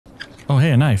Oh,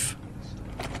 hey, a knife.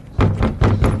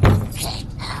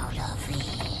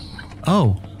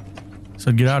 Oh.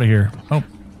 So get out of here. Oh.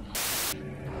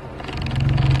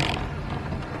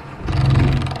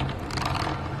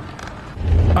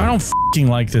 I don't f***ing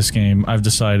like this game, I've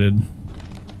decided.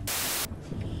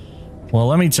 Well,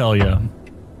 let me tell you.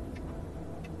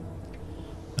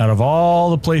 Out of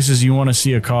all the places you want to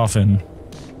see a coffin,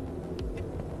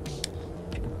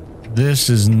 this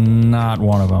is not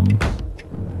one of them.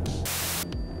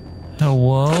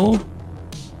 Hello?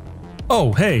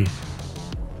 Oh, hey.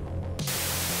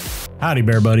 Howdy,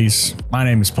 bear buddies. My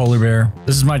name is Polar Bear.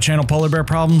 This is my channel, Polar Bear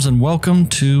Problems, and welcome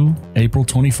to April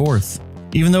 24th.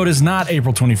 Even though it is not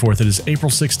April 24th, it is April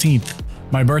 16th.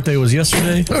 My birthday was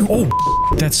yesterday. Oh,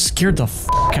 that scared the f***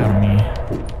 out of me.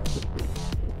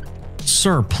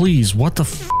 Sir, please, what the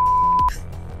f***?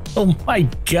 Oh my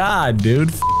god, dude.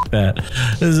 F*** that.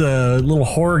 This is a little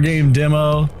horror game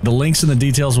demo. The links and the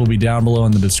details will be down below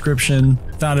in the description.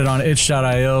 Found it on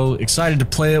itch.io. Excited to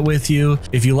play it with you.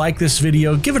 If you like this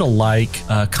video, give it a like,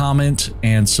 comment,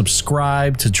 and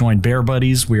subscribe to join Bear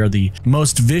Buddies. We are the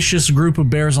most vicious group of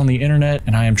bears on the internet,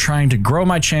 and I am trying to grow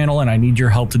my channel, and I need your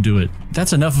help to do it.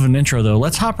 That's enough of an intro, though.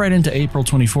 Let's hop right into April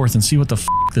 24th and see what the f***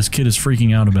 this kid is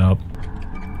freaking out about.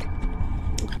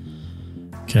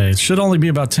 Okay, it should only be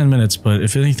about 10 minutes, but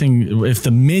if anything, if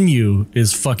the menu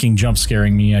is fucking jump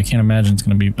scaring me, I can't imagine it's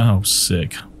gonna be, oh,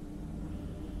 sick.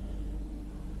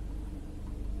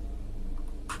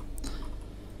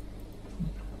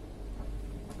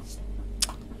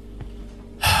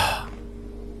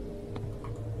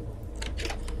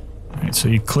 Alright, so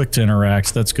you click to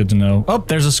interact, that's good to know. Oh,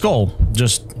 there's a skull,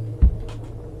 just...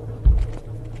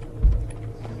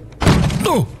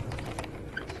 Oh!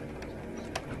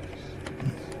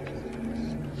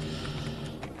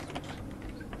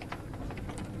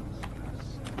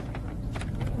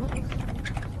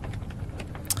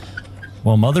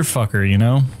 Well, motherfucker, you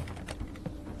know?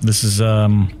 This is,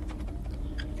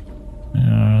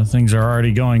 things are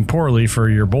already going poorly for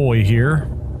your boy here.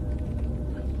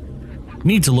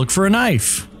 Need to look for a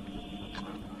knife.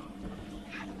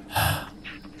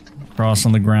 Cross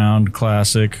on the ground,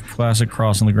 classic. Classic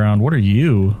cross on the ground. What are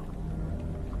you?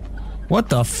 What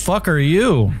the fuck are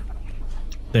you?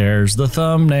 There's the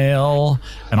thumbnail.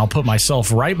 And I'll put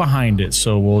myself right behind it.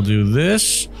 So we'll do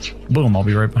this. Boom, I'll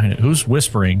be right behind it. Who's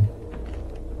whispering?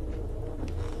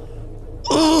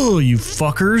 Oh, you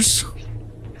fuckers.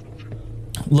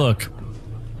 Look,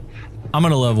 I'm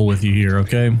gonna level with you here,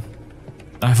 okay?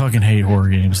 I fucking hate horror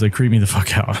games. They creep me the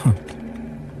fuck out.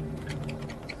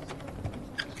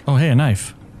 Oh, hey, a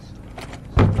knife.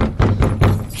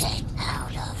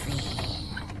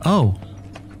 Oh.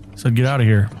 So get out of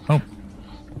here. Oh.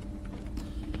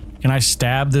 Can I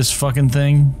stab this fucking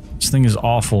thing? This thing is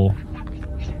awful.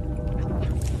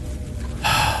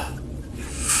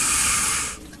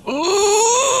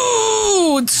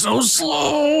 It's so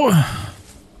slow.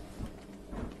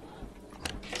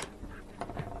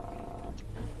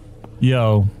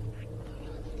 Yo,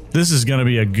 this is gonna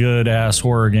be a good ass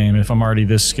horror game if I'm already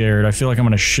this scared. I feel like I'm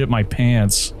gonna shit my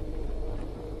pants.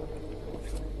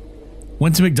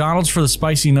 Went to McDonald's for the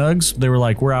spicy nugs. They were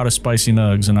like, we're out of spicy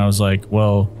nugs. And I was like,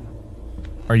 well,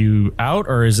 are you out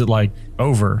or is it like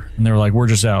over? And they were like, we're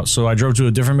just out. So I drove to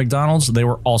a different McDonald's. They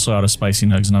were also out of spicy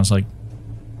nugs. And I was like,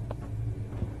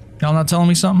 y'all not telling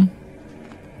me something?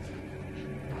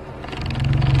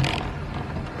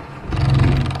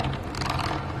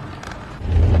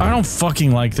 I don't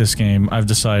fucking like this game, I've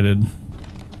decided.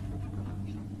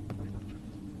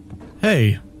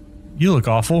 Hey, you look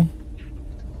awful.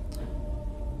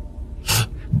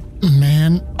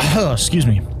 Man, excuse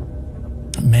me.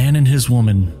 Man and his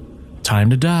woman. Time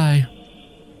to die.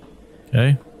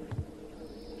 Okay.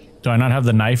 Do I not have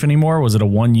the knife anymore? Was it a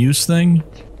one-use thing?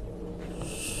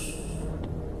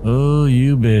 Oh,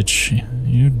 you bitch.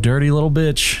 You dirty little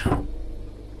bitch.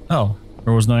 Oh,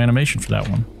 there was no animation for that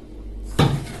one.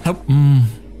 Oh,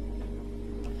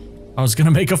 I was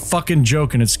gonna make a fucking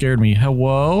joke and it scared me.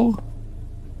 Hello?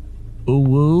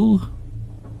 Ooh-woo?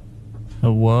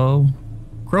 Hello?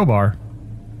 Crowbar.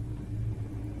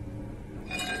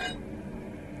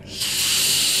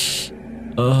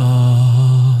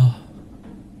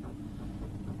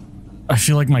 I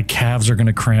feel like my calves are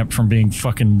gonna cramp from being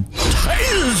fucking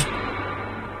tired.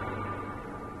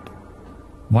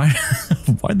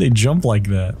 Why'd they jump like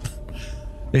that?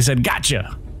 They said,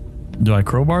 gotcha! Do I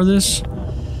crowbar this?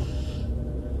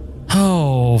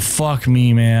 Oh, fuck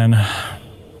me, man.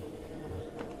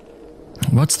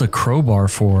 What's the crowbar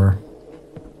for?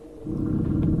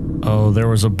 Oh, there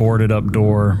was a boarded up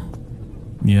door.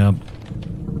 Yep.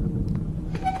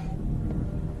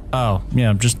 Oh,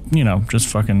 yeah, just, you know, just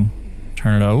fucking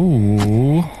turn it up.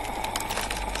 Ooh.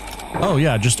 Oh,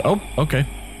 yeah, just, oh, okay.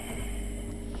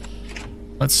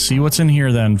 Let's see what's in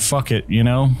here then. Fuck it, you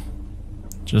know?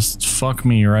 Just fuck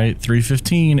me, right?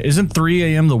 3:15. Isn't 3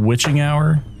 a.m. the witching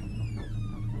hour?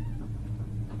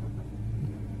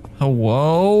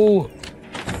 Hello?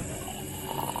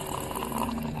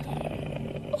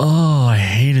 Oh, I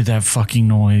hated that fucking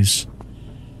noise.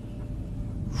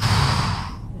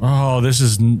 Oh, this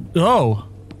is... Oh!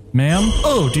 Ma'am?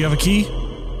 Oh, do you have a key?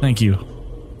 Thank you.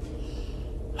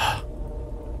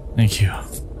 Thank you.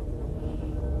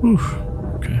 Whew.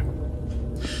 Okay.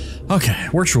 Okay,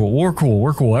 we're cool, we're cool,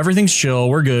 we're cool. Everything's chill,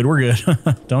 we're good, we're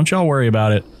good. Don't y'all worry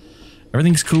about it.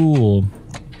 Everything's cool.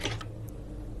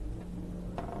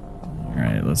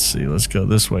 Alright, let's see, let's go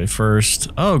this way first.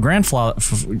 Oh, grandfather...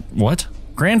 What?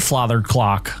 Grandfather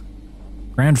clock.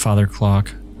 Grandfather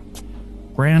clock.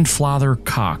 Grandfather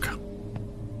cock.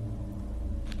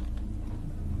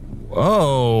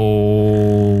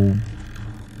 Oh.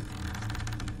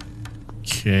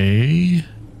 Okay.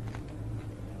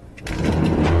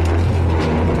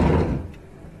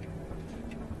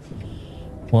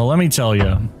 Well, let me tell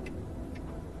you.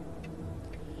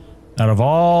 Out of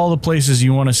all the places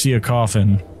you want to see a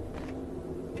coffin,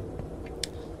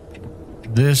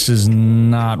 this is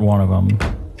not one of them.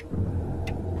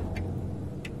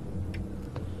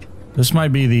 This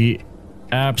might be the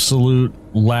absolute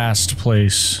last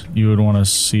place you would want to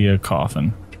see a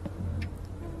coffin.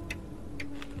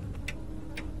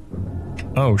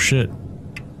 Oh, shit.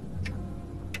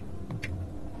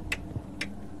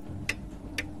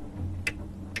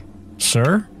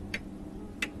 Sir?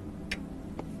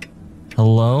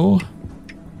 Hello?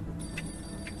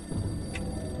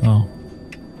 Oh.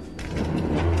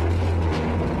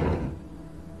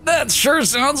 That sure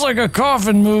sounds like a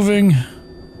coffin moving.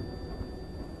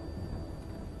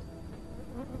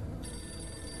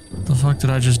 What the fuck did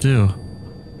I just do?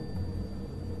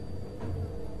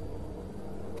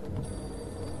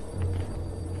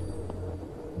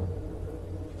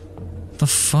 The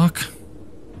fuck?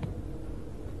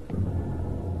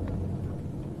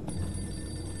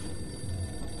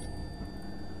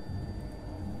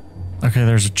 Okay,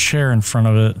 there's a chair in front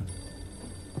of it.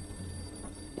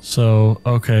 So,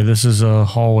 okay, this is a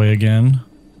hallway again.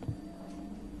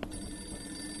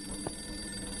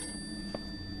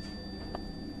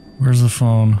 Where's the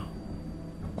phone?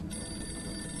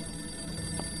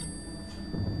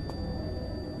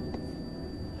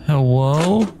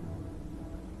 Hello?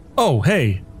 Oh,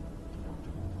 hey.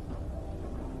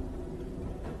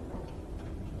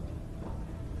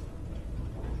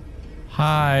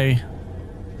 Hi.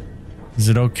 Is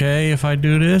it okay if I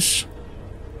do this?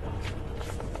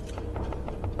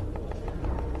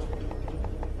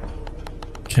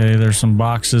 Okay, there's some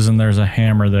boxes and there's a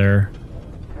hammer there.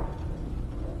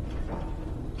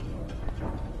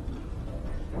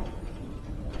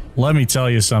 Let me tell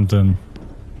you something.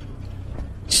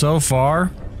 So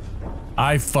far,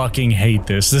 I fucking hate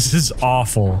this. This is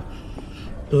awful.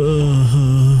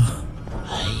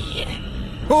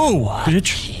 Oh,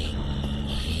 bitch.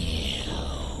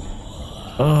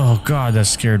 Oh god, that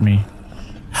scared me.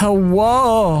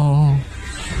 Hello.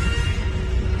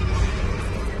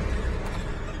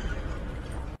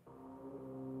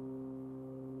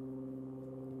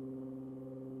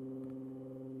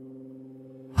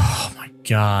 Oh my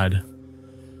god.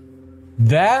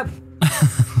 That...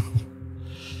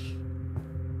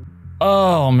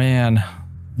 Oh man.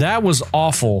 That was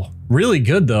awful. Really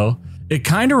good though. It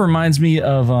kind of reminds me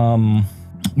of,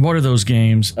 what are those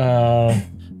games?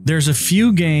 There's a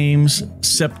few games,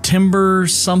 September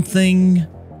something.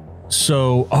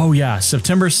 So, oh yeah,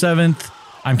 September 7th,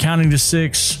 I'm counting to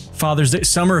 6, Father's Day,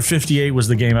 Summer of 58 was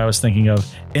the game I was thinking of.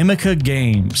 Immerse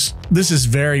games. This is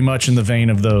very much in the vein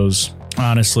of those,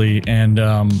 honestly, and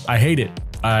I hate it.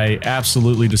 I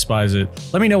absolutely despise it.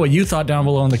 Let me know what you thought down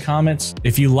below in the comments.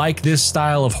 If you like this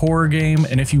style of horror game,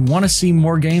 and if you want to see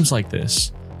more games like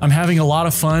this. I'm having a lot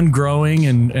of fun growing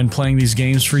and playing these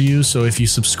games for you, so if you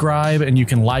subscribe and you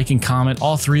can like and comment,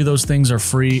 all three of those things are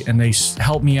free and they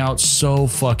help me out so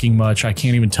fucking much. I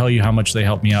can't even tell you how much they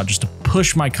help me out just to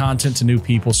push my content to new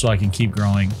people so I can keep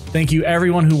growing. Thank you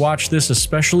everyone who watched this,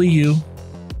 especially you,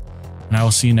 and I will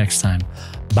see you next time.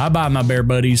 Bye bye my bear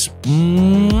buddies.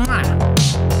 Mwah.